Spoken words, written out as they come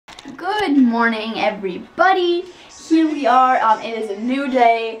Good morning, everybody. Here we are. It is a new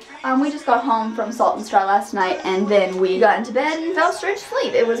day. We just got home from Salt and Straw last night, and then we got into bed and fell straight to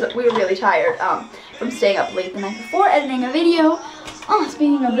sleep. We were really tired from staying up late the night before editing a video. Oh,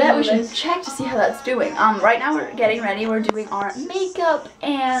 speaking of that, we should check to see how that's doing. Right now we're getting ready. We're doing our makeup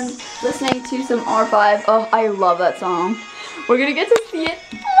and listening to some R5. Oh, I love that song. We're gonna get to see it.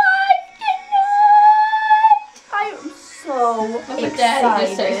 So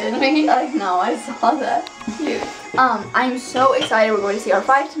excited. I know, I saw that. Cute. I'm so excited. We're going to see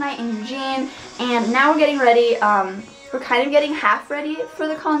R5 tonight in Eugene, and now we're getting ready. We're kind of getting half ready for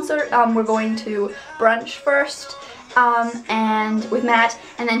the concert. We're going to brunch first, and with Matt,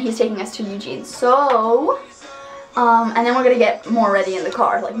 and then he's taking us to Eugene. So, and then we're gonna get more ready in the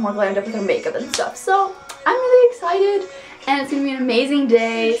car, like more glammed up with our makeup and stuff. So I'm really excited, and it's gonna be an amazing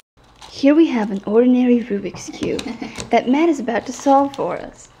day. Here we have an ordinary Rubik's Cube that Matt is about to solve for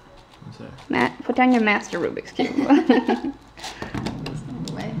us. What's that? Matt, put down your master Rubik's Cube.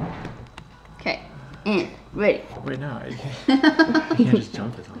 Okay, and ready. Wait, no, you can't just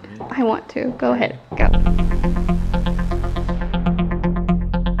jump it on me. I want to. Go ahead, go.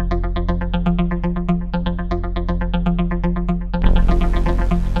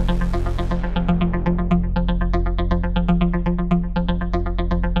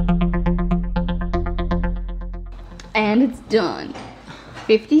 And it's done.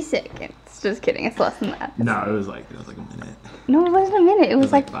 50 seconds. Just kidding, it's less than that. No, it was like a minute. No, it wasn't a minute. It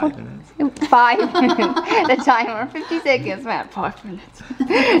was like 5 minutes. 5 minutes. The timer, 50 seconds, Matt. 5 minutes.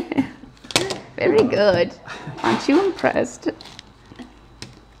 Very good. Aren't you impressed?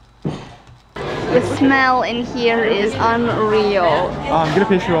 The smell in here is unreal. Get a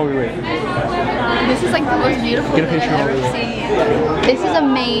picture while we wait. This is like the most beautiful thing I've ever seen. This is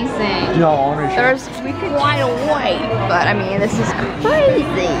amazing. There's quite a wait, but I mean, this is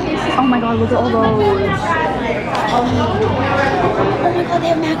crazy. Oh my god, look at all those. Oh my god, they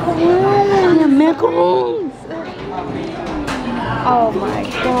have macaroons. They have macaroons. Oh my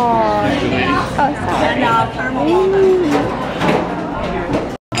god. Oh,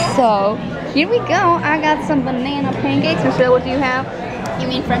 sorry. So, here we go. I got some banana pancakes. Michelle, what do you have? You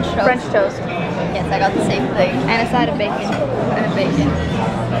mean French toast? French toast. Yes, I got the same thing. And a side of bacon. And a bacon.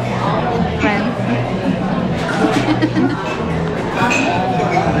 Friends.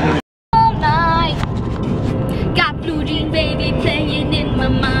 All night, got blue jean baby playing in my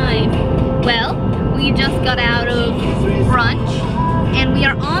mind. Well, we just got out of brunch, and we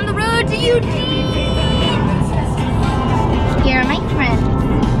are on the road to Eugene. Here are my friends.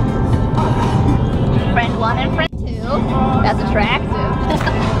 Friend 1 and friend 2. That's attractive.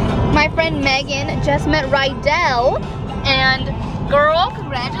 My friend Megan just met Rydell, and girl,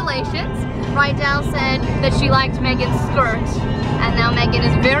 congratulations. Rydell said that she liked Megan's skirt, and now Megan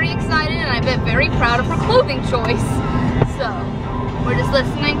is very excited and I bet very proud of her clothing choice. So, we're just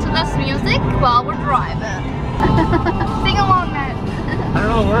listening to this music while we're driving. Sing along, Matt. I don't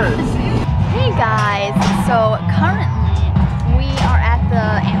know the words. Hey guys, so currently we are at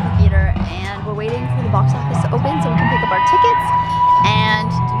the amphitheater and we're waiting for the box office to open so we can pick up our tickets. And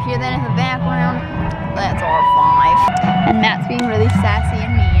do you hear that in the background? That's R5. And Matt's being really sassy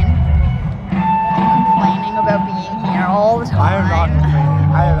and mean and complaining about being here all the time. I am not complaining.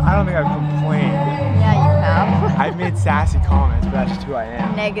 I don't think I've complained. Yeah, you have. I've made sassy comments, but that's just who I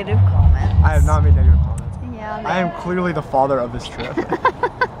am. Negative comments. I have not made negative comments. Yeah. I am clearly the father of this trip.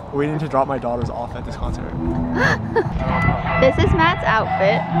 Waiting to drop my daughters off at this concert. This is Matt's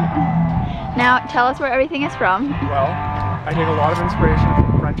outfit. Now, tell us where everything is from. Well, I take a lot of inspiration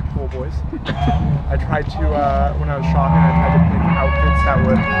from French pool boys. I tried to, when I was shopping, I tried to pick outfits that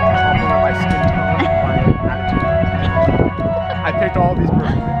would complement my skin tone and my attitude. I picked all of these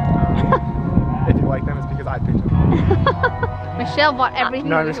personally. If you like them, it's because I picked them. Michelle bought everything.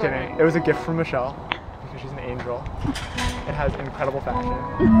 No, I'm just kidding. It was a gift from Michelle, because she's an angel. It has incredible fashion,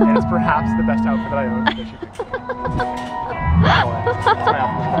 and it's perhaps the best outfit that I own because she picked it.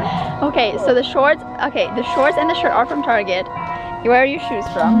 Okay, so the shorts and the shirt are from Target. Where are your shoes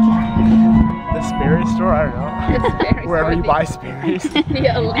from? The Sperry store? I don't know. Wherever you buy Sperry's.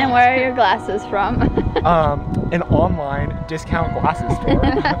 And where are your glasses from? An online discount glasses store.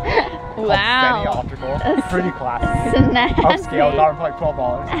 Wow. Fanny Optical. Pretty classy. Snazzy. Upscale, got them for like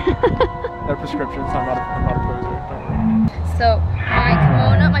 $12. They're prescriptions, so I'm not a poser. Don't worry. So,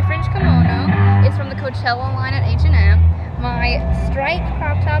 my French kimono is from the Coachella line at H&M. My striped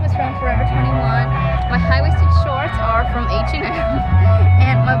crop top is from Forever 21. My high-waisted shorts are from H&M.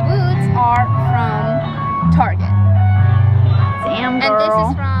 And my boots are from Target. Damn, girl. And this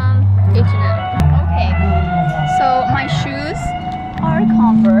is from H&M. Okay. So my shoes are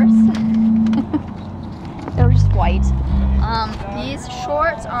Converse. first. They're just white. These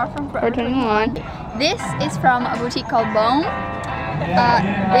shorts are from Forever 21. This is from a boutique called Bone.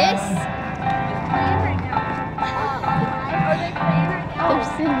 They're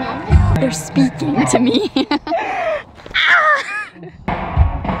singing. They're speaking to me. Do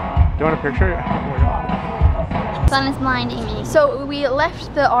you want a picture? Oh my god. Sun is blinding me. So we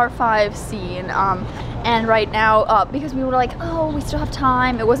left the R5 scene, and right now, because we were like, oh, we still have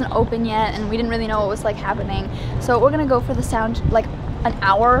time, it wasn't open yet, and we didn't really know what was like happening. So we're gonna go for the sound, like an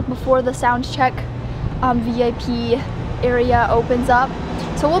hour before the sound check VIP area opens up.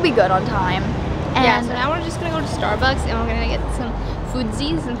 So we'll be good on time. And yeah, so now we're just gonna go to Starbucks and we're gonna get some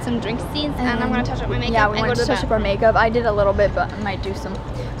foodsies and some drinksies, and I'm gonna touch up my makeup. Yeah, we and went go to touch up our makeup. I did a little bit, but I might do some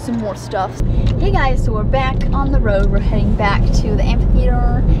more stuff. Hey guys, so we're back on the road. We're heading back to the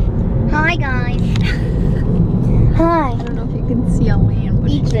amphitheater. Hi guys. Hi. I don't know if you can see Aline,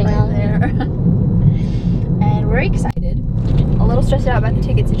 but she's right there. And we're excited. A little stressed out about the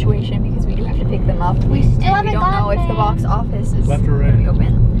ticket situation because we do have to pick them up. We don't know if the box office is Left or right? going to be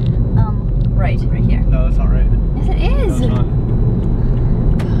open. Right here. No, that's not right. Yes, it is. No, it's not.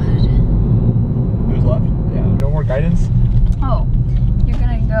 Good. It was left. Yeah. No more guidance? Oh, you're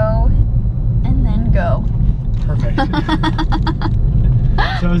going to go and then go. Perfect.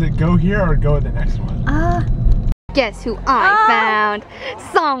 So is it go here or go at the next one? Guess who I found?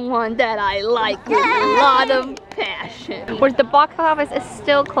 Someone that I like with a lot of passion. Whereas the box office is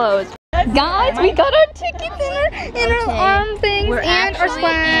still closed. Guys, we got our tickets in our arm things We're and our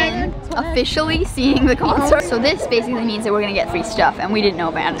swag. Officially seeing the concert. So this basically means that we're going to get free stuff, and we didn't know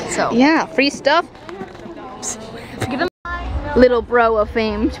about it, so. Yeah, free stuff. Little bro of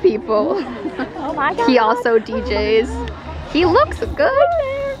famed people. Oh my god. He also DJs. He looks good.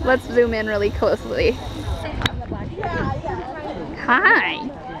 Let's zoom in really closely. Hi.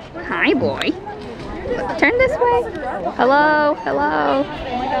 Hi, boy. Turn this way. Hello. Hello.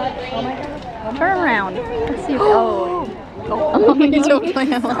 Turn around. Let's see. Oh, he's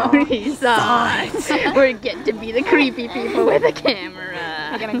totally alone. He's we're getting to be the creepy people with a camera.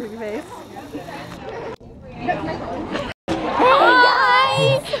 I got a creepy face.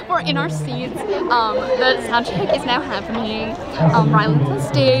 We're in our seats. The sound check is now happening. Rylan's on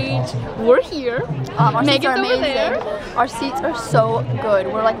stage. We're here. Our seats are amazing. Our seats are so good.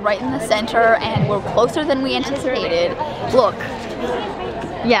 We're like right in the center, and we're closer than we anticipated. Look.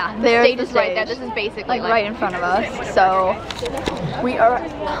 Yeah, there's Stage the is right stage. there. This is basically like right in front of us. So we are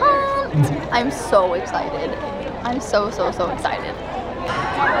pumped. I'm so excited. I'm so excited.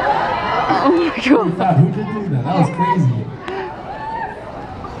 Oh my god. Who did do that? That was crazy.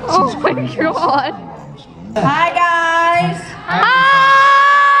 Oh my god. Hi guys! Hi!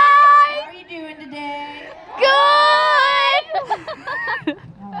 How are you doing today? Good!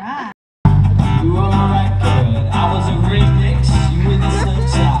 Alright. You were alright, good. I was a remix. You were the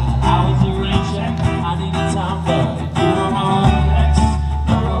sunshine. I was a rain check. I needed time, but you were my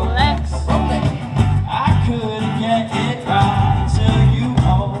Rolex. I couldn't get it right till you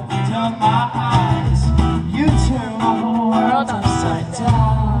opened up my eyes. You turned my whole world upside down.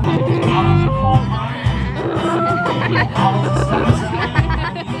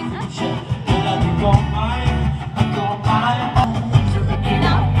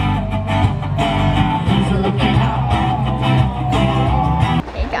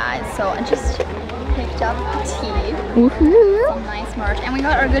 Hey guys, so I just picked up tea, Woohoo! some nice merch, and we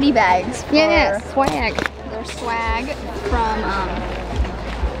got our goodie bags for swag. their swag from,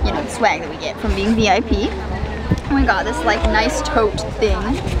 you know, the swag that we get from being VIP. And we got this like nice tote thing.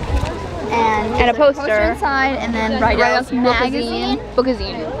 And And a there's, like, poster. inside, and then Rydell's magazine.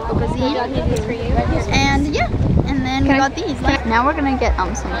 Bookazine. And yeah, and then we got these. Now we're gonna get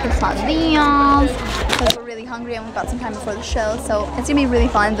some quesadillas because we're really hungry and we've got some time before the show, so it's gonna be really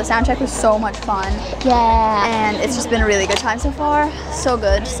fun. The sound check was so much fun. Yeah. And it's just been a really good time so far. So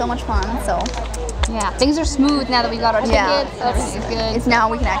good, so much fun. So Yeah, things are smooth now that we got our tickets. yeah, Everything is good. it's now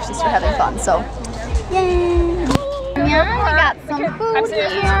we can actually start having fun. So yay! Yeah, we got some food here.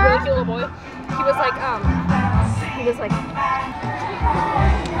 Really cute little boy. He was like,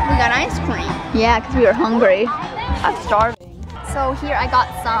 We got ice cream. Yeah, because we were hungry. I'm starving. So here I got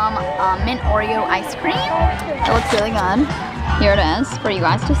some mint Oreo ice cream. It looks really good. Here it is for you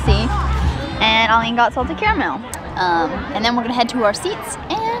guys to see. And Aline got salted caramel. And then we're gonna head to our seats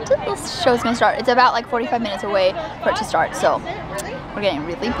and the show's gonna start. It's about like 45 minutes away for it to start. So we're getting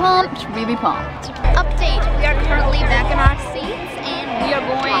really pumped, really pumped. update. We are currently back in our seats and we are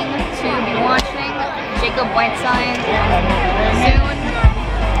going to be watching Jacob Whiteside soon.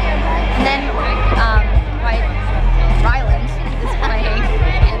 And then Ryland is playing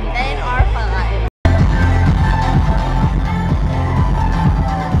in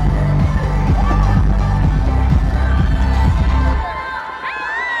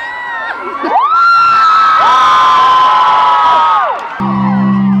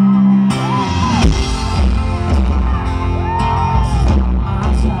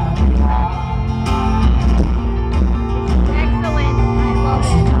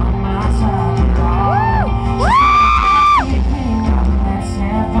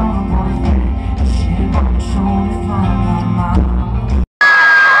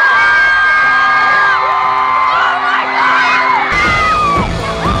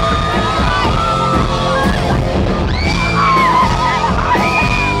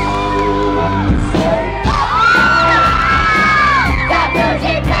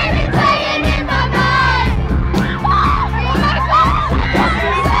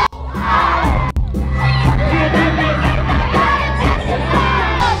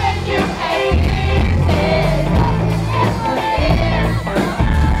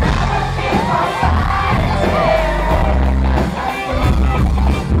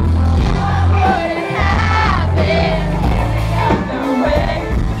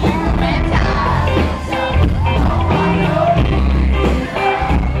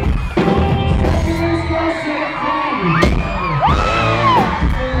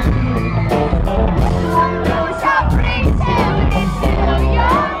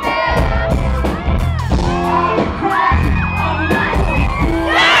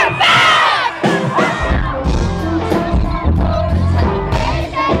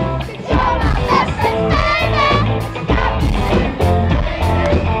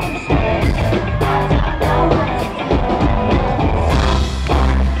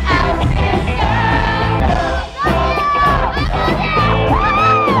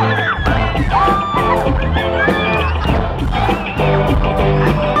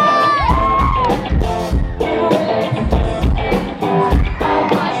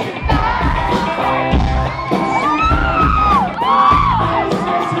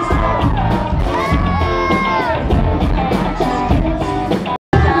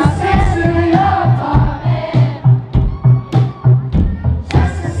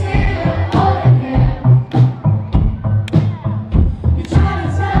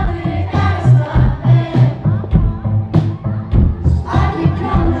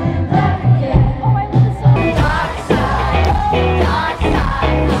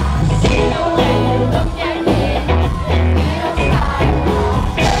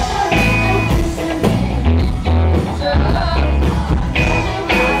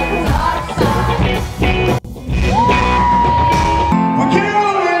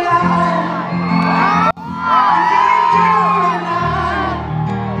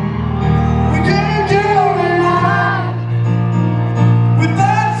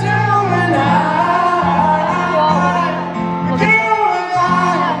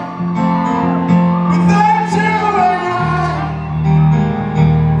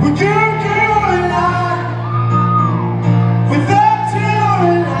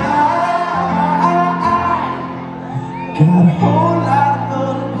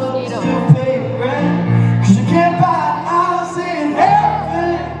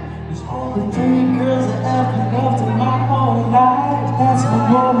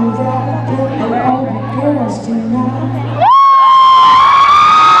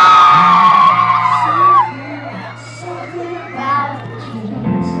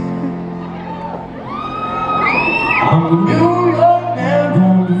I'm a New York man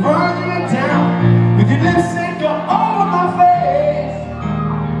from the Virginia town, with your lipstick all over my face.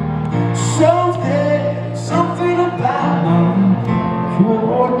 Something about my cool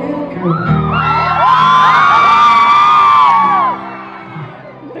girl.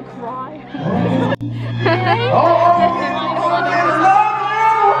 I'm gonna cry.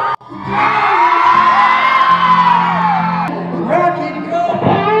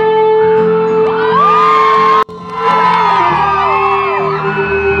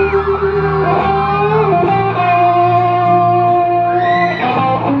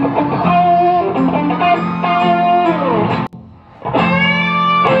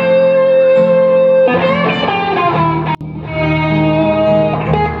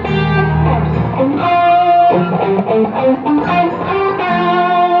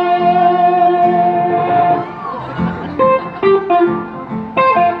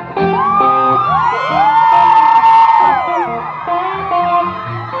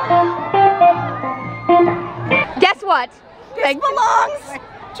 Guess what? This belongs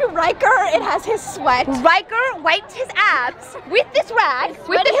to Riker. It has his sweat. Riker wiped his abs with this rag,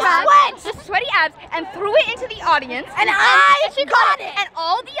 the sweaty abs, and threw it into the audience. And she got it. And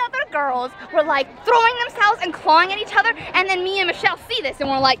all the other girls were like throwing themselves and clawing at each other. And then me and Michelle see this and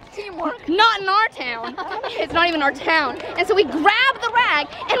we're like, teamwork. Not in our town. It's not even our town. And so we grab the rag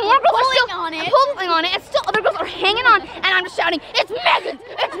and more girls are still pulling on it, and still other girls are hanging on. And I'm just shouting, "It's Megan!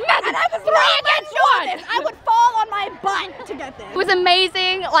 It's Megan! And I was 3 against 1!" I would fall on my butt to get this. It was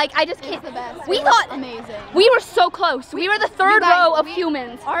amazing. Like, I just can't. The best. We thought amazing. we were so close. We were the third row of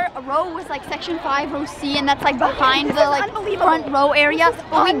humans. Our row was like section 5, row C, and that's like behind the like front row area.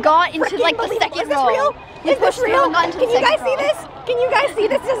 But we got into like the second row. Is this real? Can you guys see this? Can you guys see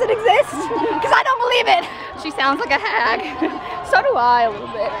this? Does it exist? Because I don't believe it. She sounds like a hag. So do I a little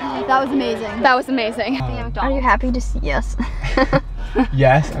bit. That was amazing. That was amazing. Are you happy to see us?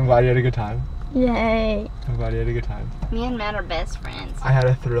 Yes, I'm glad you had a good time. Yay. I'm glad you had a good time. Me and Matt are best friends. I had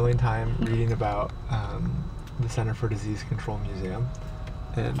a thrilling time reading about the Center for Disease Control Museum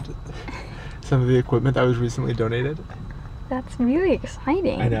and some of the equipment that was recently donated. That's really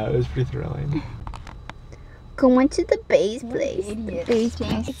exciting. I know, it was pretty thrilling. Going to the Bay's place. idiots. The Bay's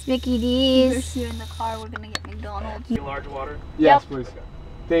place. It's Mickey D's. Here in the car, we're gonna get McDonald's. Large water? Yes, please.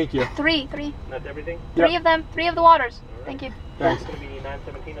 Thank you. Three. That's everything? Three of them. 3 of the waters. Thank you. Thanks. It's going to be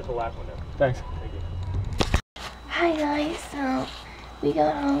 917. That's the last one now. Thanks. Thank you. Hi guys, so we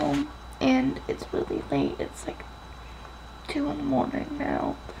got home and it's really late. It's like 2 in the morning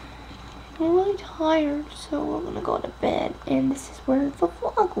now. We're really tired, so we're gonna go to bed, and this is where the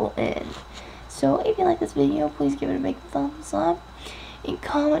vlog will end. So if you like this video, please give it a big thumbs up and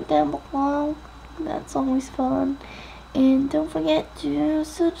comment down below. That's always fun. And don't forget to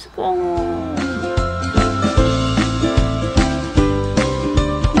subscribe.